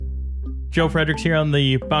Joe Fredericks here on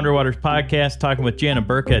the Boundary Waters podcast, talking with Jana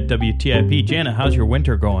Burke at WTIP. Jana, how's your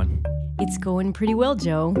winter going? It's going pretty well,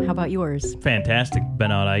 Joe. How about yours? Fantastic. Been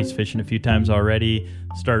out ice fishing a few times already.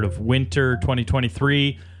 Start of winter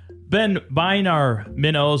 2023. Been buying our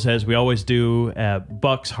minnows, as we always do, at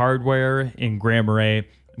Buck's Hardware in Grand Marais.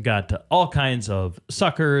 Got all kinds of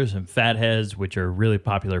suckers and fatheads, which are really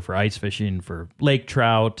popular for ice fishing, for lake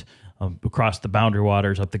trout, across the Boundary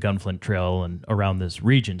Waters, up the Gunflint Trail, and around this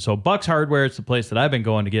region. So Buck's Hardware is the place that I've been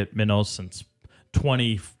going to get minnows since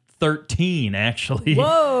 2013, actually.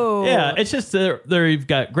 Whoa! Yeah, it's just they've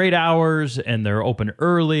got great hours, and they're open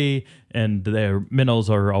early, and their minnows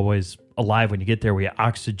are always alive when you get there. We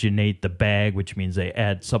oxygenate the bag, which means they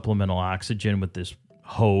add supplemental oxygen with this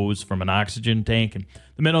hose from an oxygen tank, and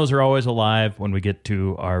the minnows are always alive when we get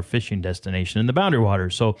to our fishing destination in the Boundary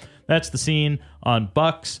Waters. So that's the scene on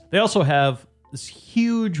Bucks. They also have this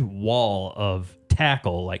huge wall of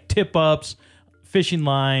tackle, like tip-ups, fishing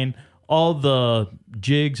line, all the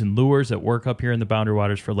jigs and lures that work up here in the Boundary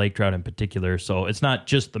Waters for lake trout in particular. So it's not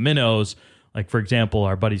just the minnows. Like, for example,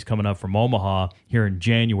 our buddy's coming up from Omaha here in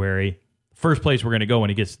January. First place we're going to go when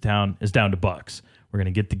he gets to town is down to Bucks. We're going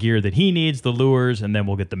to get the gear that he needs, the lures, and then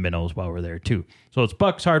we'll get the minnows while we're there, too. So it's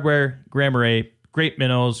Buck's Hardware, Grand Marais, great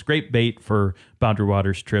minnows, great bait for Boundary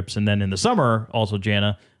Waters trips. And then in the summer, also,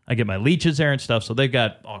 Jana, I get my leeches there and stuff, so they've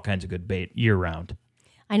got all kinds of good bait year-round.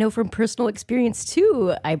 I know from personal experience,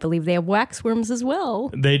 too. I believe they have waxworms as well.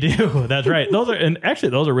 They do. That's right. Those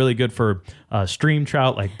are really good for stream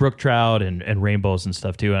trout, like brook trout and rainbows and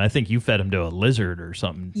stuff, too. And I think you fed them to a lizard or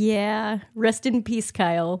something. Yeah. Rest in peace,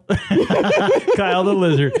 Kyle. Kyle the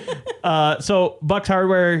lizard. So Buck's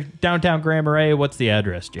Hardware, downtown Grand Marais. What's the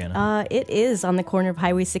address, Jana? It is on the corner of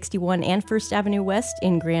Highway 61 and 1st Avenue West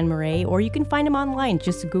in Grand Marais, or you can find them online.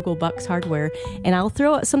 Just Google Buck's Hardware. And I'll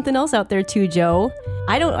throw something else out there, too, Joe.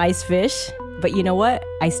 I don't ice fish, but you know what?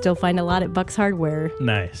 I still find a lot at Buck's Hardware.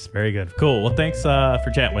 Nice. Very good. Cool. Well, thanks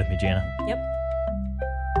for chatting with me, Jana. Yep.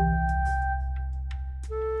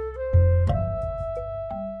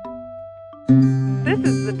 This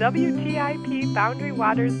is the WTIP Boundary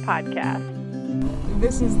Waters podcast.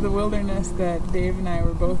 This is the wilderness that Dave and I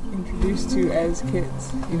were both introduced to as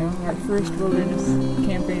kids. You know, our first wilderness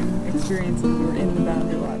camping experiences were in the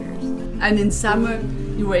Boundary Waters. And in summer,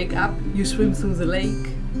 you wake up, you swim through the lake,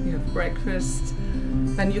 you have breakfast,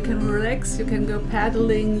 then you can relax, you can go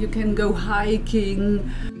paddling, you can go hiking.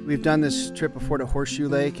 We've done this trip before to Horseshoe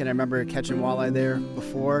Lake, and I remember catching walleye there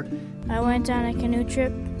before. I went on a canoe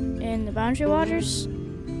trip in the Boundary Waters,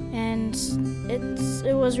 and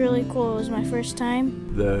it was really cool. It was my first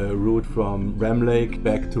time. The route from Ram Lake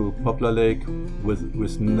back to Poplar Lake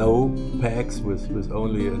with no packs, with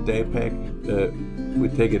only a day pack, we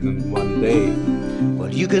take it in one day.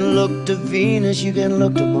 Well, you can look to Venus, you can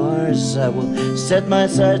look to Mars. I will set my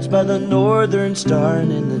sights by the northern star, and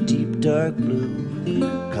in the deep dark blue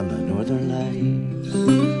come the northern lights.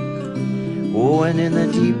 Oh, and in the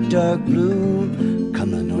deep dark blue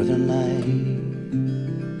come the northern lights.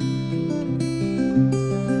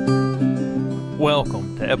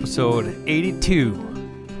 Welcome to episode 82,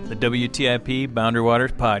 the WTIP Boundary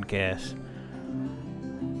Waters podcast.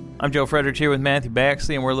 I'm Joe Fredericks here with Matthew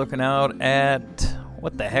Baxley, and we're looking out at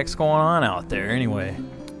what the heck's going on out there anyway.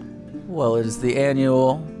 Well, it is the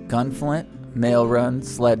annual Gunflint Mail Run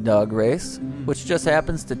Sled Dog Race, which just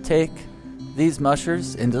happens to take these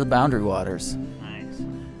mushers into the Boundary Waters. Nice.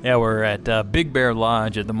 Yeah, we're at Big Bear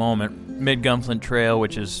Lodge at the moment, mid-Gunflint Trail,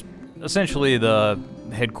 which is essentially the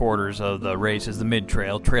headquarters of the race, is the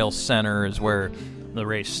mid-trail. Trail center is where the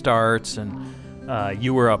race starts, and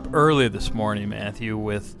you were up early this morning, Matthew,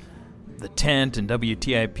 with the tent, and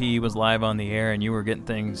WTIP was live on the air, and you were getting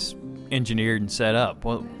things engineered and set up.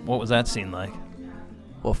 What was that scene like?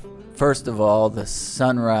 Well, first of all, the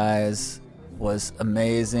sunrise was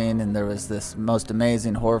amazing, and there was this most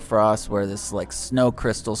amazing hoarfrost where this like snow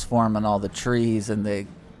crystals form on all the trees, and they,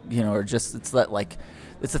 are just, it's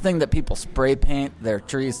a thing that people spray paint their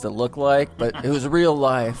trees to look like, but it was real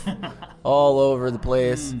life all over the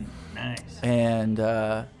place. Nice. And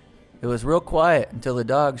it was real quiet until the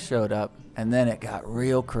dogs showed up, and then it got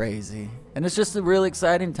real crazy. And it's just a really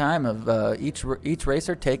exciting time of each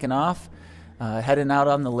racer taking off, heading out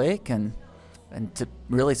on the lake, and to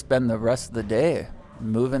really spend the rest of the day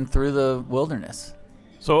moving through the wilderness.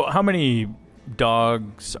 So how many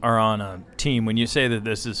dogs are on a team? When you say that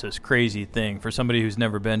this is this crazy thing, for somebody who's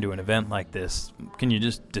never been to an event like this, can you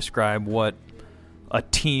just describe what a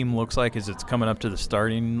team looks like as it's coming up to the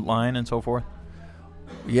starting line and so forth?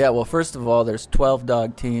 Yeah, well, first of all, there's 12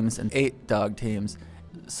 dog teams and 8 dog teams.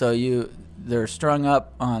 So they're strung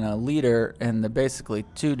up on a leader, and they're basically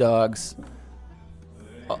 2 dogs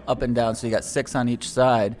up and down, so you got 6 on each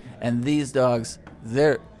side. And these dogs,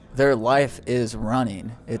 their life is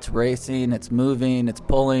running. It's racing, it's moving, it's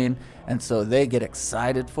pulling, and so they get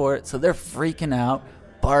excited for it. So they're freaking out,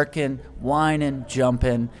 barking, whining,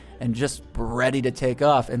 jumping, and just ready to take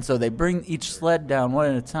off. And so they bring each sled down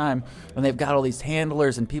one at a time, and they've got all these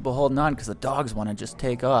handlers and people holding on because the dogs want to just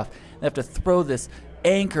take off. They have to throw this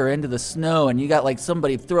anchor into the snow, and you got like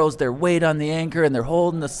somebody throws their weight on the anchor, and they're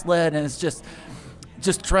holding the sled, and it's just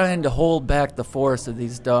trying to hold back the force of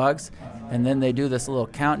these dogs. And then they do this little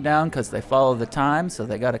countdown because they follow the time, so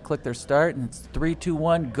they got to click their start, and it's 3, 2,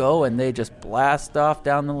 1, go, and they just blast off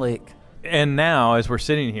down the lake. And now, as we're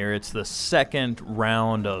sitting here, it's the second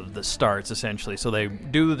round of the starts, essentially. So they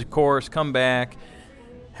do the course, come back,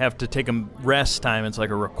 have to take a rest time. It's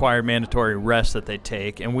like a required mandatory rest that they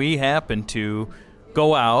take. And we happen to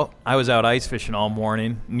go out. I was out ice fishing all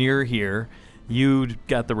morning near here. You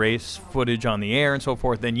got the race footage on the air and so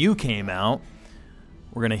forth. Then you came out.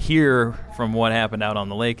 We're going to hear from what happened out on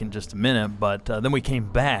the lake in just a minute, but then we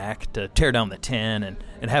came back to tear down the 10, and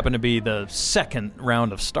it happened to be the second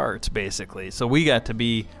round of starts, basically. So we got to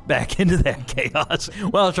be back into that chaos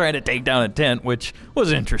while trying to take down a tent, which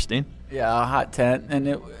was interesting. Yeah, a hot tent,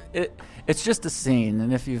 and it's just a scene,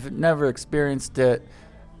 and if you've never experienced it,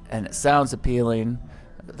 and it sounds appealing,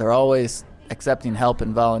 they're always accepting help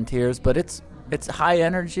and volunteers, but it's high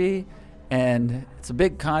energy. And it's a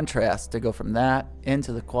big contrast to go from that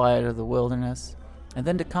into the quiet of the wilderness and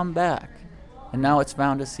then to come back. And now it's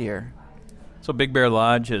found us here. So Big Bear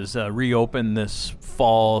Lodge has reopened this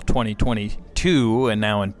fall 2022, and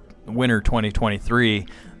now in winter 2023,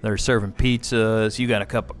 they're serving pizzas. You got a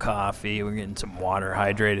cup of coffee. We're getting some water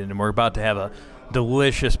hydrated, and we're about to have a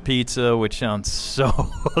delicious pizza, which sounds so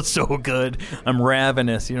good. I'm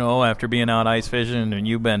ravenous, after being out ice fishing, and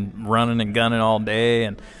you've been running and gunning all day,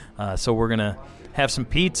 and so we're going to have some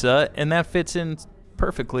pizza, and that fits in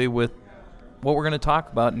perfectly with what we're going to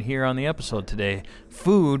talk about and hear on the episode today.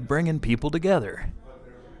 Food bringing people together.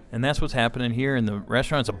 And that's what's happening here in the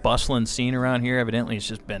restaurant. It's a bustling scene around here. Evidently, it's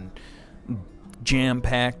just been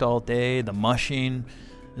jam-packed all day. The mushing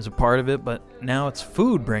is a part of it, but now it's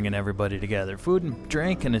food bringing everybody together. Food and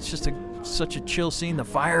drink, and it's just such a chill scene. The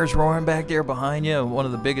fire's roaring back there behind you, one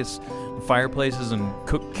of the biggest fireplaces in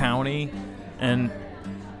Cook County, and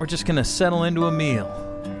we're just going to settle into a meal.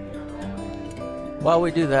 While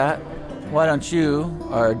we do that, why don't you,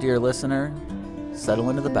 our dear listener, settle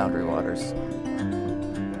into the Boundary Waters.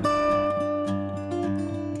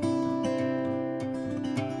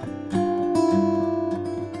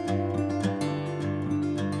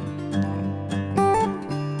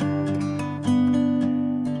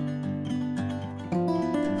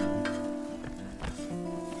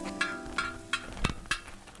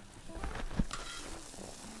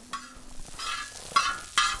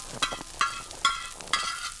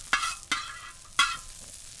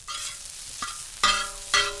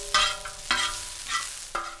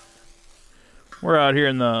 We're out here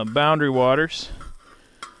in the Boundary Waters.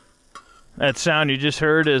 That sound you just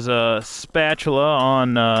heard is a spatula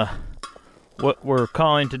on what we're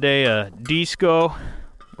calling today a disco.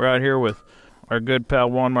 We're out here with our good pal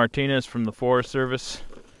Juan Martinez from the Forest Service.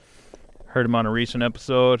 Heard him on a recent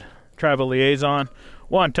episode. Tribal Liaison.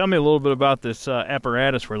 Juan, tell me a little bit about this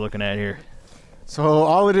apparatus we're looking at here. So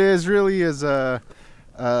all it is really is a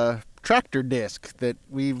tractor disc that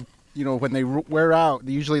we've, when they wear out,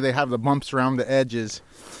 usually they have the bumps around the edges.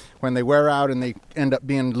 When they wear out and they end up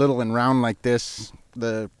being little and round like this,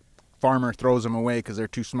 the farmer throws them away because they're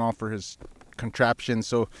too small for his contraption.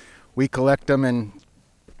 So we collect them and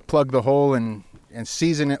plug the hole and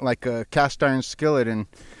season it like a cast iron skillet, and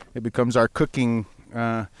it becomes our cooking.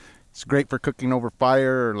 It's great for cooking over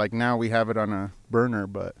fire, or like now we have it on a burner.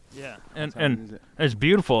 But yeah, and it's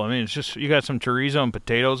beautiful. I mean, it's just, you got some chorizo and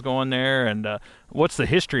potatoes going there. And what's the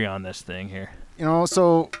history on this thing here?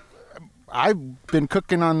 So I've been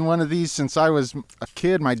cooking on one of these since I was a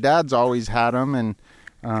kid. My dad's always had them,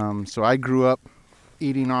 and so I grew up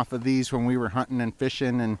eating off of these when we were hunting and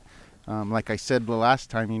fishing. And like I said the last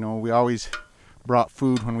time, we always brought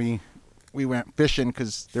food when we went fishing,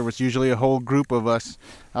 because there was usually a whole group of us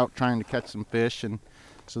out trying to catch some fish. And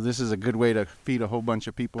so this is a good way to feed a whole bunch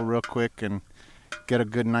of people real quick and get a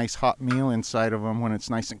good, nice hot meal inside of them when it's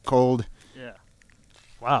nice and cold. Yeah.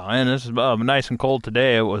 Wow, and this is nice and cold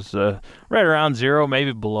today. It was right around 0,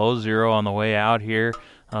 maybe below 0 on the way out here,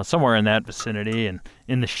 somewhere in that vicinity, and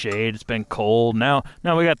in the shade. It's been cold. Now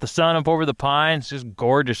we got the sun up over the pines. It's just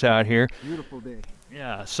gorgeous out here. Beautiful day.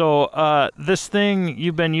 Yeah. So this thing,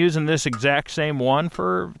 you've been using this exact same one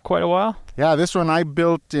for quite a while? Yeah, this one I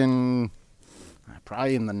built in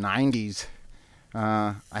probably in the 90s.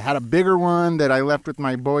 I had a bigger one that I left with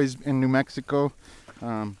my boys in New Mexico,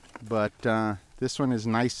 but this one is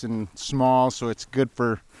nice and small, so it's good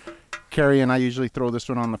for carrying. I usually throw this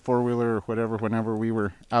one on the four-wheeler or whatever whenever we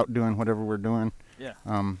were out doing whatever we're doing. Yeah.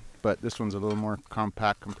 But this one's a little more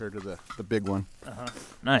compact compared to the big one. Uh-huh.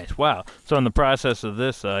 Nice. Wow. So in the process of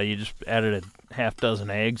this, you just added a half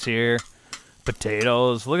dozen eggs here,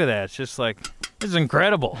 potatoes. Look at that. It's just like, it's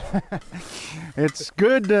incredible. It's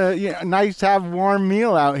good. Nice to have a warm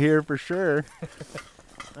meal out here for sure.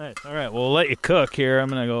 Nice. All right. Well, we'll let you cook here. I'm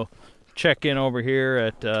going to go check in over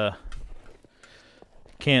here at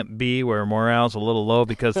Camp B, where morale's a little low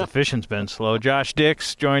because the fishing's been slow. Josh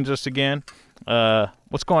Dix joins us again.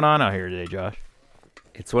 What's going on out here today, Josh?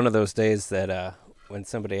 It's one of those days that when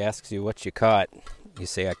somebody asks you what you caught, you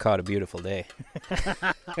say, I caught a beautiful day.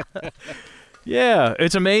 Yeah,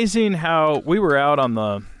 it's amazing how we were out on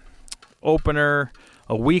the opener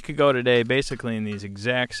a week ago today, basically in these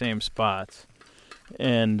exact same spots.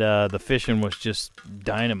 And the fishing was just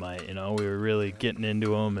dynamite, you know. We were really getting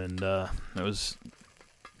into them, and it was,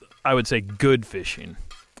 I would say, good fishing.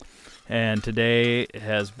 And today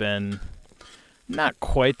has been not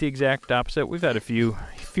quite the exact opposite. We've had a few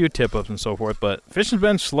tip-ups and so forth, but fishing's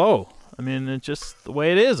been slow. I mean, it's just the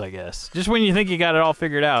way it is, I guess. Just when you think you got it all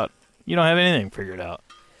figured out, you don't have anything figured out.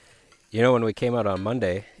 You know, when we came out on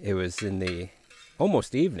Monday, it was in the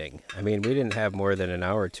almost evening. I mean, we didn't have more than an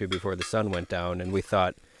hour or two before the sun went down, and we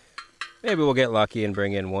thought maybe we'll get lucky and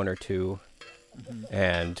bring in one or two. Mm-hmm.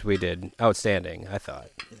 And we did outstanding, I thought.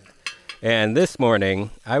 Yeah. And this morning,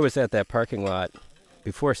 I was at that parking lot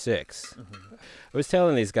before 6. Mm-hmm. I was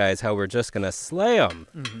telling these guys how we're just going to slay them.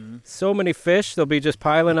 Mm-hmm. So many fish, they'll be just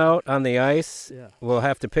piling out on the ice. Yeah. We'll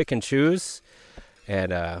have to pick and choose.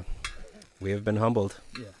 And we have been humbled.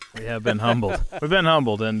 Yeah, we have been humbled. We've been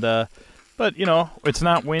humbled. And but, you know, it's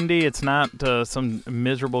not windy. It's not some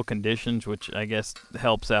miserable conditions, which I guess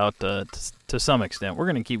helps out to some extent. We're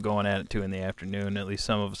going to keep going at it, too, in the afternoon. At least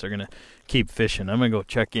some of us are going to keep fishing. I'm going to go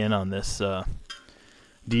check in on this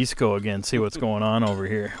Disco again, see what's going on over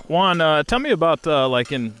here. Juan, tell me about,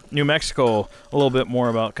 like in New Mexico, a little bit more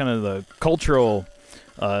about kind of the cultural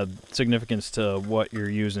significance to what you're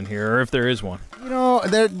using here, or if there is one. You know,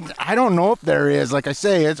 I don't know if there is. Like I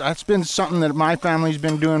say, it's been something that my family's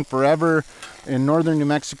been doing forever. In northern New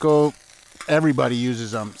Mexico, everybody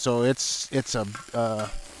uses them. So it's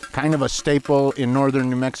a kind of a staple in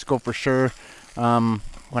northern New Mexico for sure.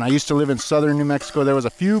 When I used to live in southern New Mexico, there was a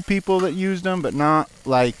few people that used them, but not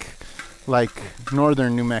like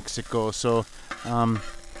northern New Mexico. So,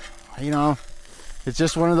 you know, it's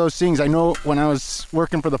just one of those things. I know when I was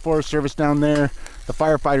working for the Forest Service down there, the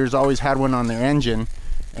firefighters always had one on their engine.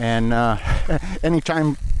 And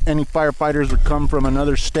anytime any firefighters would come from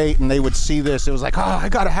another state and they would see this, it was like, oh, I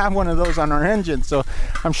got to have one of those on our engine. So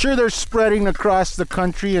I'm sure they're spreading across the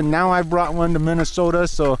country, and now I brought one to Minnesota.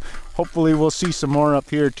 So hopefully we'll see some more up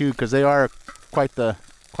here too, because they are quite the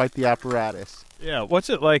apparatus. Yeah,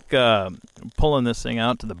 what's it like pulling this thing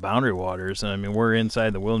out to the Boundary Waters? And I mean, we're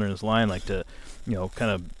inside the wilderness line, like to, you know, kind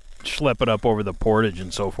of schlep it up over the portage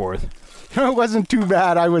and so forth. It wasn't too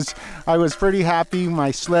bad. I was pretty happy.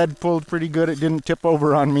 My sled pulled pretty good. It didn't tip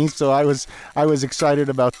over on me, so I was excited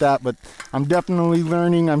about that. But I'm definitely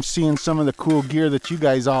learning. I'm seeing some of the cool gear that you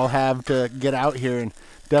guys all have to get out here, and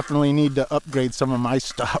definitely need to upgrade some of my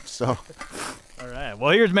stuff. So, all right.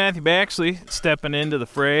 Well, here's Matthew Baxley stepping into the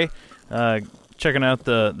fray, checking out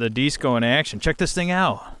the Disco in action. Check this thing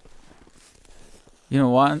out. You know,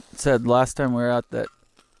 Juan said last time we were out that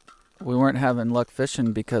we weren't having luck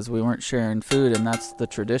fishing because we weren't sharing food, and that's the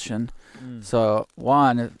tradition. So,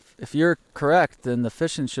 Juan, if you're correct, then the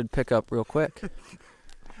fishing should pick up real quick.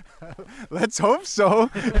 Let's hope so.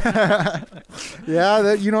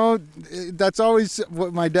 Yeah, that's always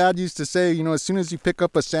what my dad used to say. You know, as soon as you pick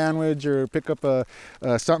up a sandwich or pick up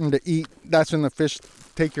something to eat, that's when the fish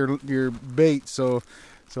take your bait. So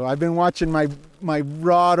I've been watching my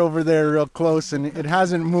rod over there real close, and it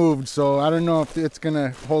hasn't moved. So I don't know if it's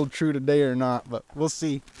gonna hold true today or not, but we'll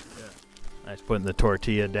see. Yeah. Nice putting the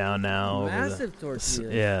tortilla down now. Massive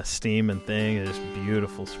tortilla. Yeah, steaming thing. It's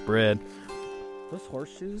beautiful spread. Those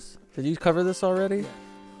horseshoes? Did you cover this already? Yeah.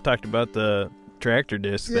 Talked about the tractor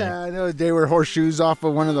disc thing. Yeah, I know they were horseshoes off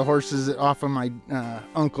of one of the horses off of my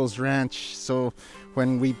uncle's ranch. So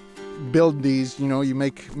when we build these, you know, you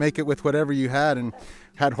make it with whatever you had, and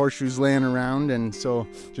had horseshoes laying around, and so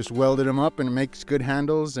just welded them up, and it makes good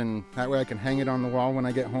handles, and that way I can hang it on the wall when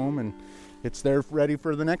I get home, and it's there ready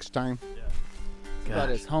for the next time. Yeah. About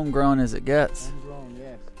as homegrown as it gets. Homegrown,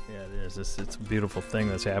 yes. Yeah, it is. It's a beautiful thing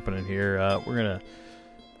that's happening here. We're going to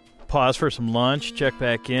pause for some lunch, check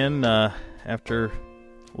back in after a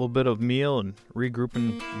little bit of meal, and regroup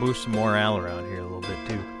and boost some morale around here a little bit,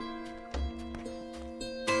 too.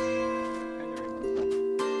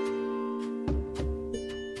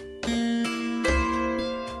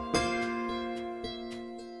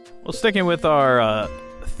 Well, sticking with our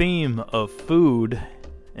theme of food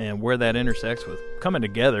and where that intersects with coming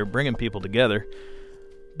together, bringing people together.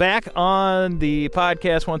 Back on the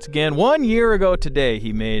podcast once again, 1 year ago today,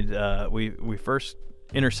 he made, we first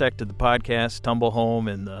intersected the podcast, Tumble Home,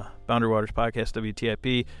 and the Boundary Waters podcast,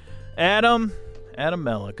 WTIP. Adam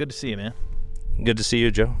Mella, good to see you, man. Good to see you,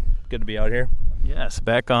 Joe. Good to be out here. Yes,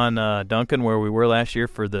 back on Duncan, where we were last year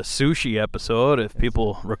for the sushi episode, if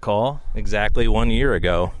people recall. Exactly 1 year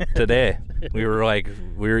ago today. we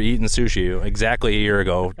were eating sushi exactly a year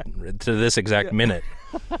ago to this exact minute.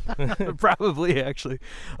 Probably, actually.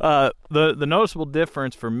 The noticeable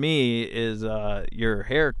difference for me is your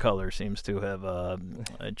hair color seems to have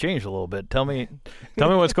changed a little bit. Tell me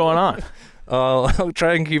what's going on. I'll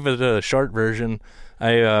try and keep it a short version.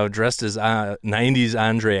 I dressed as 90s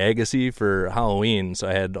Andre Agassi for Halloween, so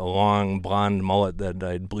I had a long blonde mullet that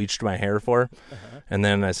I'd bleached my hair for. And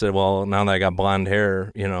then I said, well, now that I got blonde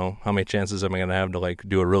hair, how many chances am I going to have to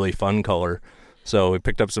do a really fun color? So we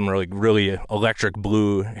picked up some really electric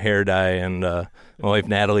blue hair dye, and my wife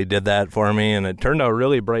Natalie did that for me, and it turned out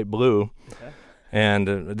really bright blue. Okay. And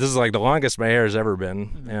this is the longest my hair has ever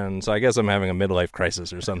been, and so I guess I'm having a midlife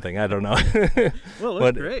crisis or something. I don't know. Well, it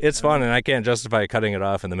but great. It's fun, and I can't justify cutting it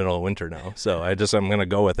off in the middle of winter now. So I'm going to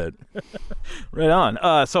go with it. Right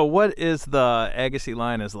on. So what is the Agassi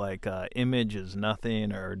line? Is image is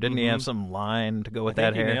nothing, or didn't he have some line to go with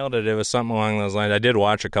that hair? He nailed it. It was something along those lines. I did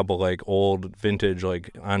watch a couple old vintage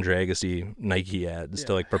Andre Agassi Nike ads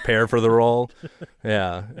to prepare for the role.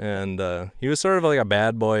 Yeah, and he was sort of a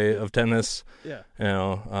bad boy of tennis. Yeah.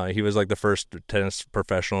 He was the first tennis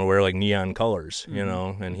professional to wear neon colors,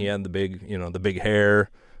 and he had the big, the big hair,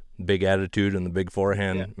 big attitude, and the big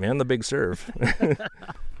forehand, and the big serve.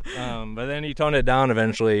 But then he toned it down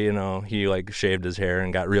eventually. He shaved his hair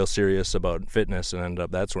and got real serious about fitness, and ended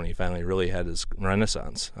up that's when he finally really had his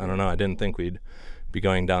renaissance. I don't know. I didn't think we'd be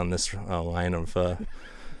going down this line of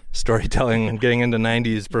storytelling and getting into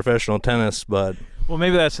 90s professional tennis, but. Well,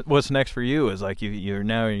 maybe that's what's next for you. Is you're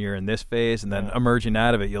in this phase, and then emerging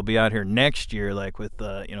out of it, you'll be out here next year, with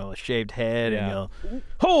a shaved head, and you'll,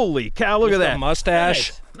 holy cow, look Just at that a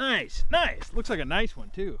mustache. Nice. Looks like a nice one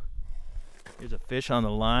too. Here's a fish on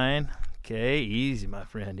the line. Okay, easy, my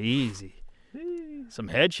friend, easy. Some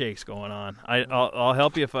head shakes going on. I'll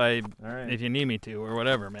help you if you need me to or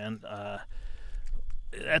whatever, man.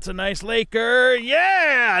 That's a nice Laker.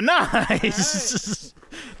 Yeah, nice.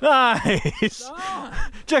 Nice.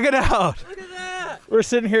 Check it out. Look at that. We're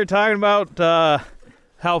sitting here talking about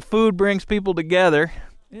how food brings people together.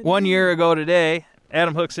 1 year ago today,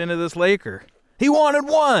 Adam hooks into this Laker. He wanted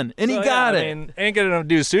one, and he got it. Ain't gonna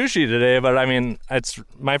do sushi today, but it's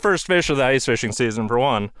my first fish of the ice fishing season for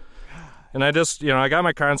one. And I just, I got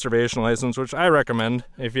my conservation license, which I recommend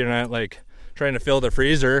if you're not trying to fill the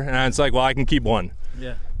freezer. And it's well, I can keep one.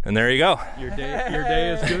 Yeah. And there you go. Your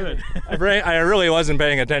day is good. I really wasn't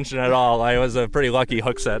paying attention at all. I was a pretty lucky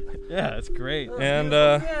hook set. Yeah, that's great. And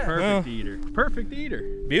perfect eater. Perfect eater.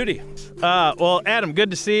 Beauty. Well, Adam, good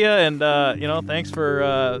to see you, and thanks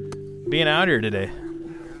for being out here today.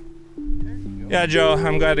 Yeah, Joe,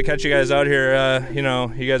 I'm glad to catch you guys out here.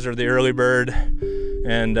 You guys are the early bird,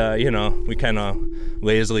 and we kind of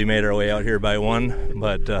lazily made our way out here by 1,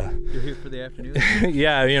 but you're here for the afternoon.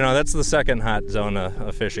 Yeah, that's the second hot zone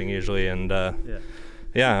of fishing usually, and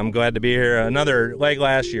yeah, I'm glad to be here. Another like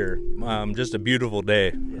last year, just a beautiful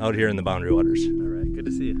day out here in the Boundary Waters. All right, good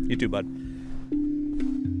to see you. You too, bud.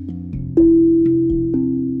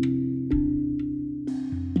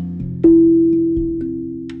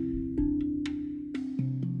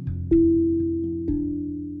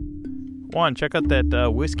 Juan, check out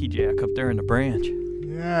that whiskey jack up there in the branch.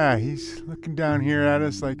 Yeah, he's looking down here at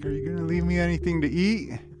us are you going to leave me anything to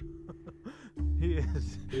eat? He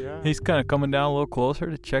is. Yeah. He's kind of coming down a little closer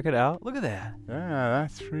to check it out. Look at that. Yeah,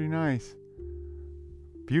 that's pretty nice.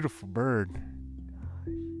 Beautiful bird.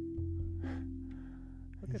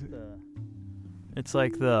 Look at it's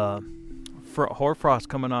like the hoarfrost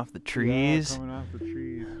coming off the trees. Yeah, coming off the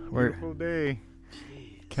trees. Beautiful day.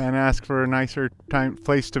 Can't ask for a nicer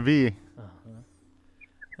place to be.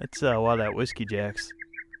 That's that whiskey jacks.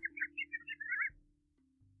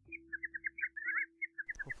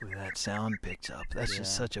 Hopefully that sound picks up. That's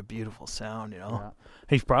just such a beautiful sound, you know. Yeah.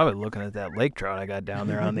 He's probably looking at that lake trout I got down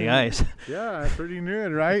there on the ice. Yeah, pretty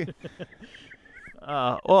good, right?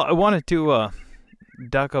 Well, I wanted to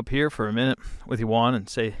duck up here for a minute with you, Juan, and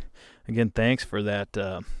say again thanks for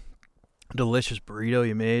that delicious burrito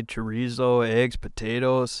you made. Chorizo, eggs,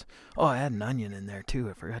 potatoes. Oh, I had an onion in there too.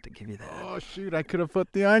 I forgot to give you that. Oh shoot, I could have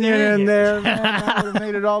put the onion in there, man. That would have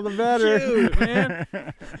made it all the better. Shoot, man.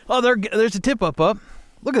 Oh, there's a tip up.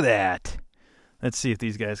 Look at that. Let's see if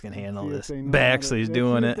these guys can handle this. Baxley's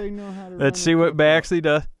doing it. Let's see what Baxley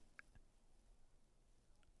does.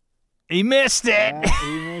 He missed it. Yeah,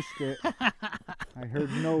 he missed it. I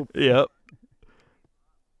heard nope. Yep.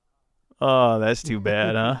 Oh, that's too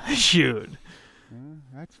bad, huh? Shoot.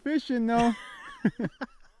 That's fishing, though.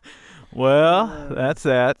 Well, that's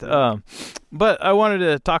that. But I wanted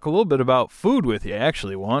to talk a little bit about food with you,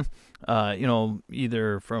 actually, Juan.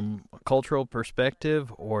 Either from a cultural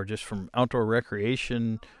perspective or just from outdoor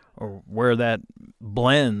recreation, or where that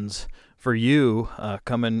blends for you,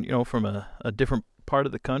 coming, from a different part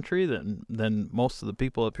of the country than most of the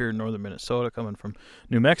people up here in northern Minnesota, coming from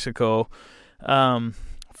New Mexico.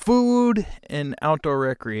 Food and outdoor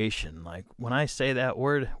recreation, like when I say that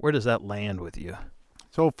word, where does that land with you?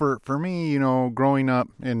 So for me, growing up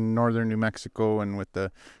in northern New Mexico and with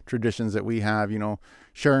the traditions that we have,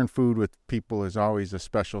 sharing food with people is always a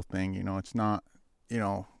special thing. It's not,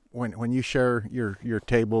 when you share your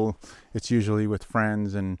table, it's usually with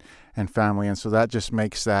friends and family. And so that just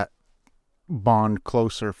makes that bond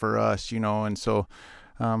closer for us, and so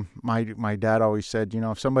my dad always said,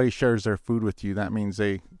 if somebody shares their food with you, that means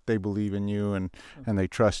they believe in you and they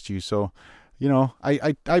trust you. So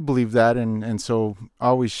I believe that, and so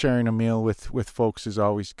always sharing a meal with folks is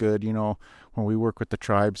always good. When we work with the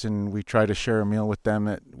tribes and we try to share a meal with them,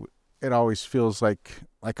 it always feels like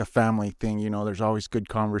a family thing. There's always good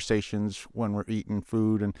conversations when we're eating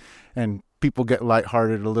food, and people get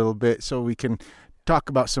lighthearted a little bit, so we can talk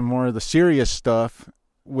about some more of the serious stuff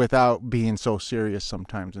without being so serious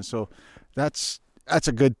sometimes. And so that's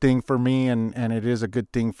a good thing for me, and it is a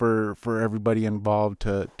good thing for everybody involved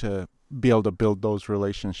to be able to build those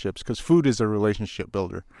relationships, because food is a relationship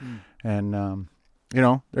builder. And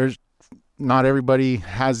there's not everybody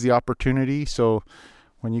has the opportunity, so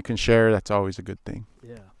when you can share, that's always a good thing.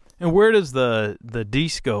 Yeah. And where does the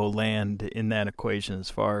disco land in that equation as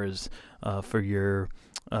far as for your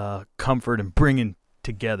comfort and bringing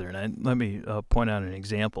together? And let me point out an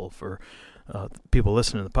example for people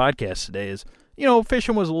listening to the podcast today is,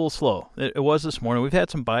 fishing was a little slow. It was this morning. We've had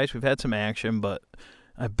some bites, we've had some action, but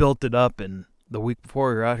I built it up, and the week before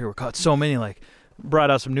we were out here, we caught so many, brought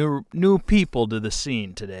out some new people to the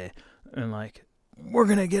scene today. And we're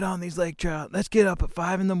going to get on these lake trout. Let's get up at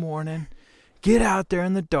 5 a.m, get out there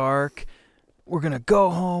in the dark. We're going to go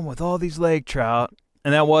home with all these lake trout.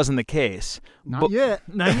 And that wasn't the case. Not yet.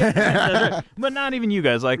 Not yet. That's right. But not even you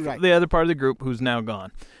guys, right. The other part of the group who's now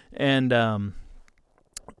gone. And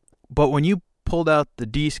but when you pulled out the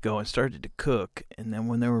disco and started to cook, and then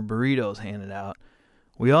when there were burritos handed out,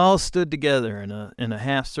 we all stood together in a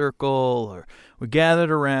half circle, or we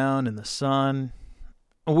gathered around in the sun.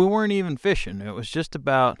 We weren't even fishing. It was just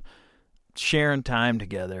about sharing time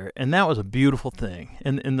together, and that was a beautiful thing.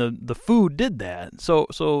 And the food did that.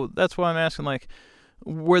 So that's why I'm asking,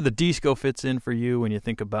 where the disco fits in for you when you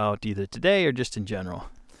think about either today or just in general.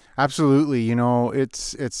 Absolutely.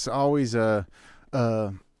 It's always a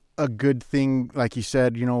good thing. Like you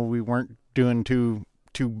said, we weren't doing too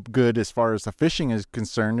good as far as the fishing is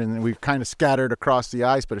concerned, and we kind of scattered across the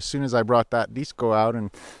ice. But as soon as I brought that disco out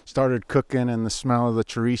and started cooking, and the smell of the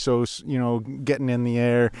chorizos, getting in the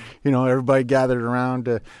air, everybody gathered around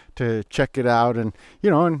to check it out, and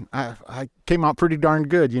and I came out pretty darn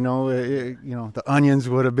good. The onions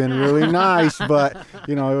would have been really nice, but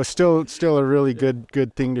it was still a really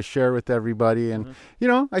good thing to share with everybody. And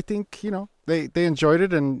I think they enjoyed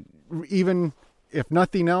it, and even if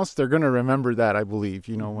nothing else, they're going to remember that, I believe.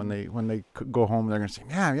 When they go home, they're going to say,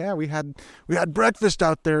 yeah, we had breakfast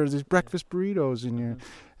out there, these breakfast burritos,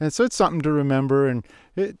 and so it's something to remember. And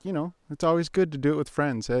it's always good to do it with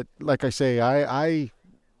friends. Like I say, I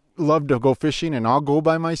love to go fishing, and I'll go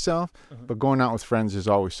by myself, but going out with friends is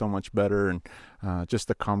always so much better, and just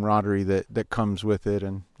the camaraderie that comes with it,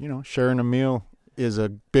 and sharing a meal is a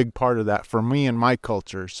big part of that for me and my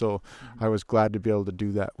culture. So I was glad to be able to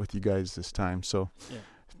do that with you guys this time. So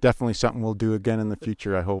definitely something we'll do again in the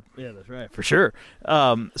future, I hope. Yeah, that's right. For sure.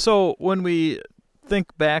 So when we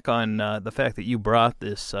think back on the fact that you brought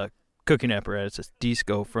this cooking apparatus, this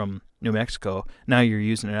disco from New Mexico, now you're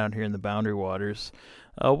using it out here in the Boundary Waters.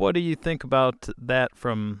 What do you think about that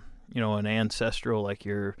from an ancestral, like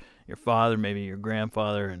your father, maybe your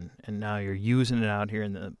grandfather, and now you're using it out here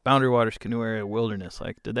in the Boundary Waters Canoe Area Wilderness.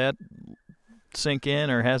 Like, did that sink in,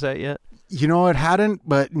 or has that yet? It hadn't,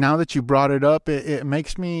 but now that you brought it up, it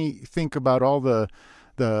makes me think about all the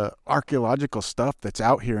archaeological stuff that's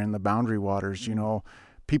out here in the Boundary Waters.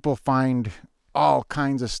 People find all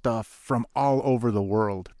kinds of stuff from all over the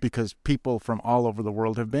world because people from all over the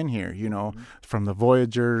world have been here, from the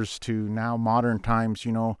voyagers to now modern times.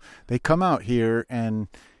 They come out here and,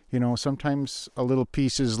 sometimes a little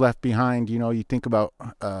piece is left behind. You think about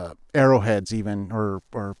arrowheads even, or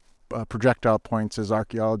projectile points, as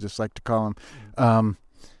archaeologists like to call them.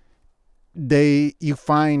 You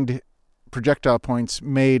find projectile points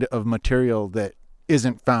made of material that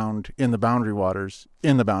isn't found in the Boundary Waters.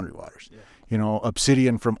 Yeah.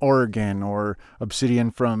 Obsidian from Oregon, or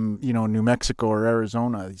obsidian from New Mexico or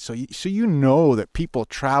Arizona. So that people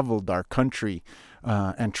traveled our country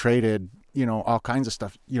and traded all kinds of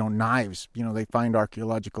stuff. Knives. They find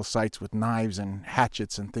archaeological sites with knives and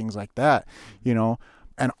hatchets and things like that.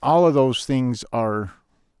 And all of those things are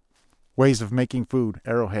ways of making food.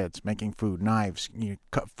 Arrowheads, making food, knives,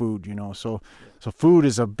 cut food. So food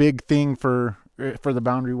is a big thing for the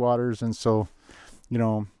Boundary Waters, and so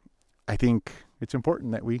I think it's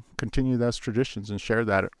important that we continue those traditions and share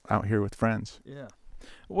that out here with friends. Yeah.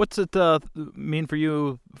 What's it mean for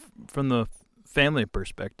you from the family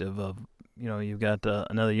perspective of, you've got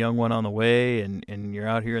another young one on the way, and you're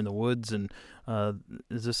out here in the woods, and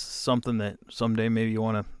is this something that someday maybe you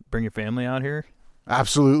want to bring your family out here?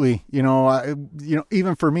 Absolutely.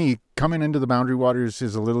 Even for me, coming into the Boundary Waters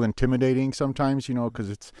is a little intimidating sometimes, because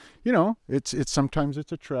it's sometimes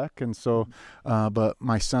it's a trek. And so, but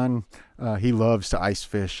my son, he loves to ice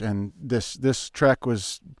fish, and this trek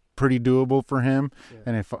was pretty doable for him. Yeah.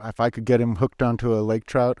 And if I could get him hooked onto a lake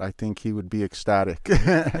trout, I think he would be ecstatic.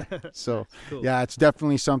 So cool. Yeah, it's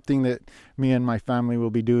definitely something that me and my family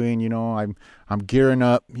will be doing. I'm gearing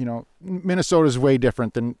up. Minnesota is way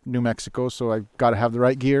different than New Mexico, so I've got to have the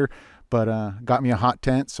right gear, but got me a hot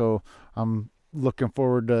tent, so I'm looking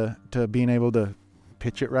forward to being able to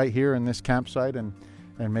pitch it right here in this campsite and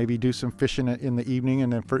maybe do some fishing in the evening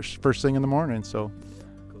and then first thing in the morning. So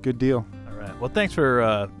cool. Good deal. Right. Well, thanks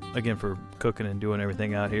for again for cooking and doing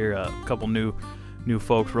everything out here. A couple new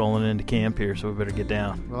folks rolling into camp here, so we better get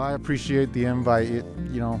down. Well, I appreciate the invite.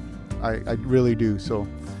 I really do. So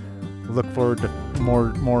look forward to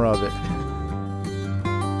more of it.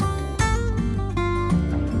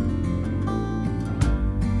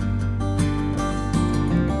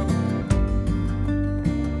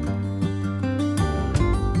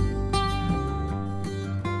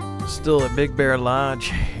 Still at Big Bear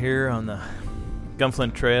Lodge here on the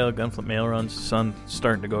Gunflint Trail, Gunflint Mail Runs. The sun's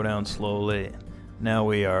starting to go down slowly. Now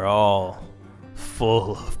we are all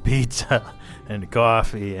full of pizza and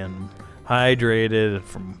coffee and hydrated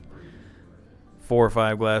from 4 or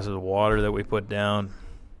 5 glasses of water that we put down.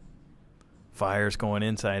 Fires going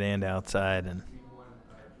inside and outside, and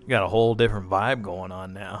you got a whole different vibe going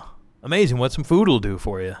on now. Amazing what some food will do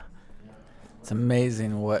for you. It's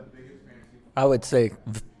amazing what I would say.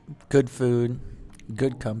 Good food,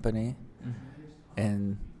 good company,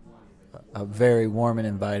 and a very warm and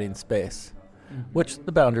inviting space, which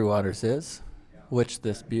the Boundary Waters is, which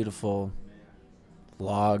this beautiful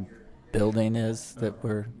log building is that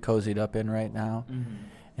we're cozied up in right now. Mm-hmm.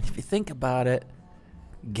 And if you think about it,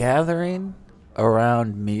 gathering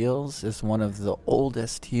around meals is one of the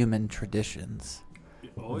oldest human traditions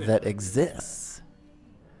that exists.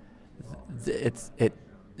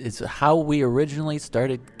 It's how we originally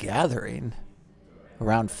started gathering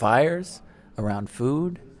around fires, around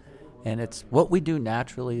food, and it's what we do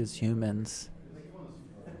naturally as humans.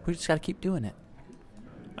 We just got to keep doing it.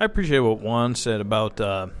 I appreciate what Juan said about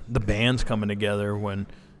the bands coming together when,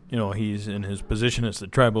 he's in his position as the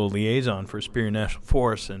tribal liaison for Superior National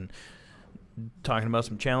Forest and talking about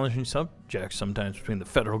some challenging subjects sometimes between the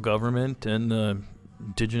federal government and the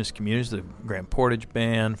indigenous communities, the Grand Portage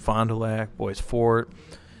Band, Fond du Lac, Bois Forte,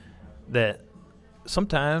 that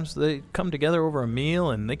sometimes they come together over a meal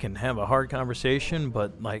and they can have a hard conversation,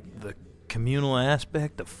 but like the communal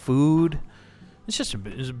aspect, the food, it's just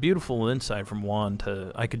it's a beautiful insight from Juan.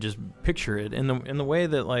 I could just picture it in the way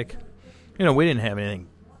that, like, we didn't have anything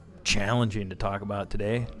challenging to talk about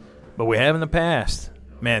today, but we have in the past.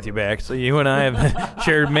 Matthew Baxley, you and I have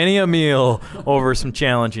shared many a meal over some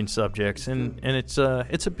challenging subjects, and it's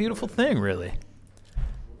a beautiful thing, really.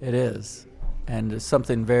 It is. And there's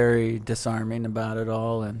something very disarming about it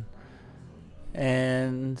all,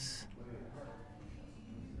 and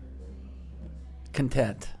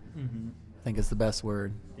content, I think is the best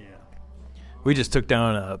word. Yeah. we just took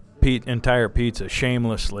down a entire pizza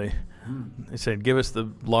shamelessly. They said, "Give us the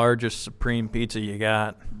largest supreme pizza you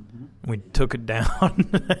got." We took it down.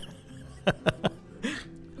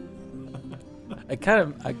 I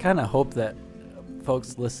kind of hope that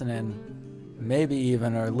folks listening, maybe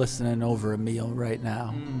even are listening over a meal right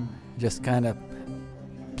now, just kind of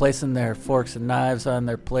placing their forks and knives on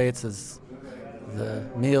their plates as the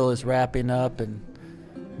meal is wrapping up, and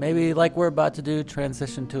maybe like we're about to do,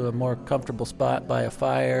 transition to a more comfortable spot by a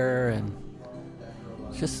fire and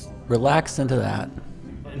just relax into that.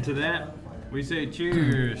 And to that, we say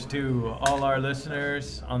cheers to all our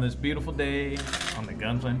listeners on this beautiful day on the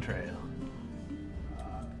Gunflint Trail.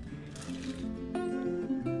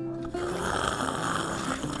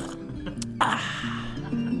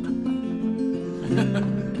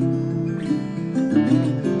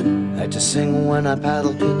 I just sing when I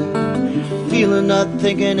paddle canoe, feeling not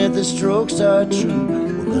thinking if the strokes are true.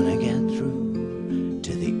 We're gonna get through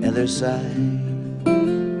to the other side.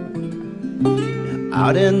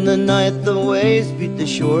 Out in the night, the waves beat the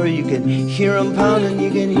shore. You can hear them pounding, you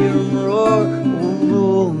can hear them roar. Oh,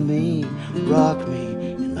 roll me, rock me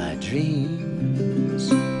in my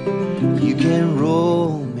dreams. You can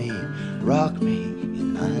roll me, rock me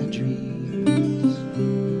in my dreams.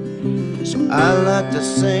 So I like to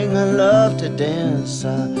sing, I love to dance.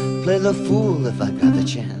 I play the fool if I got the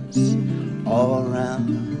chance. All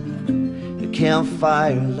around the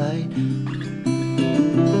campfire light,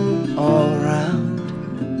 all around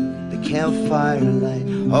campfire light,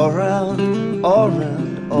 all round, all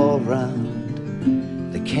round, all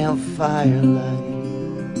round the campfire light.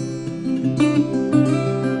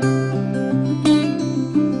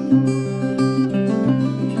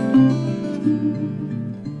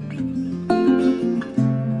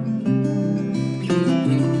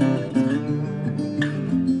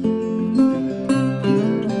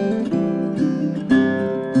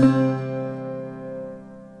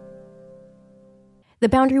 The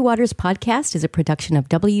Boundary Waters podcast is a production of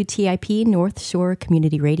WTIP North Shore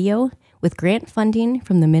Community Radio with grant funding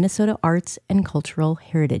from the Minnesota Arts and Cultural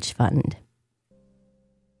Heritage Fund.